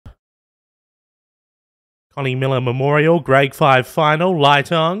Connie Miller Memorial Grade 5 Final,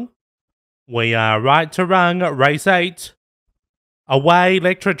 light on. We are right to run, race 8. Away,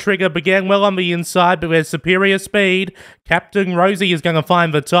 Electra Trigger began well on the inside, but with superior speed. Captain Rosie is going to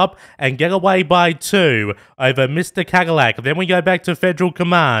find the top and get away by 2 over Mr. Cadillac. Then we go back to Federal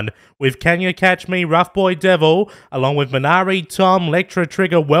Command with Can You Catch Me, Rough Boy Devil, along with Minari Tom, Electra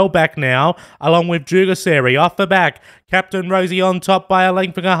Trigger well back now, along with Jugasari off the back. Captain Rosie on top by a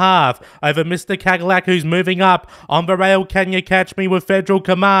length and a half over Mr. Cadillac, who's moving up. On the rail, Can You Catch Me with Federal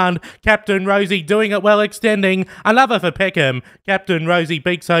Command. Captain Rosie doing it well, extending. Another for Peckham. Captain Rosie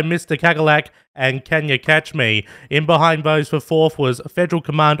beats home Mr. Cadillac and Can You Catch Me. In behind those for 4th was Federal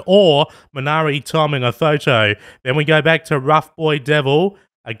Command or Minari Tom in a photo. Then we go back to Rough Boy Devil.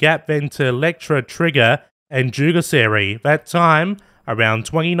 A gap then to Electra Trigger and Jugasari. That time around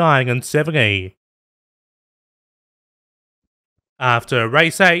 29 and 70. After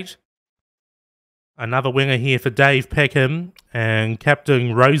race 8, another winner here for Dave Peckham, and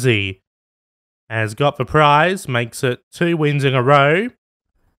Captain Rosie has got the prize, makes it 2 wins in a row,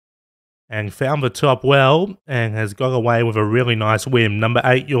 and found the top well, and has got away with a really nice win. Number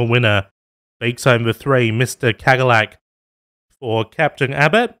 8, your winner, beats home the 3, Mr. Cadillac for Captain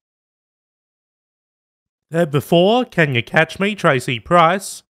Abbott. Third the 4, Can You Catch Me, Tracy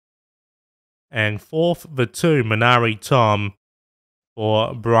Price, and 4th the 2, Minari Tom.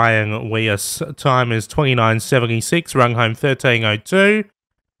 For Brian Weiss, time is 29.76, rung home 13.02,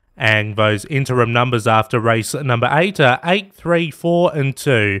 and those interim numbers after race number 8 are 8, 3, 4 and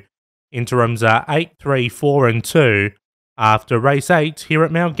 2. Interims are 8, 3, 4 and 2 after race 8 here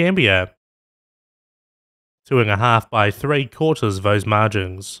at Mt-Gambier. 2.5 by 3/4 those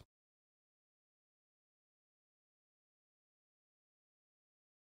margins.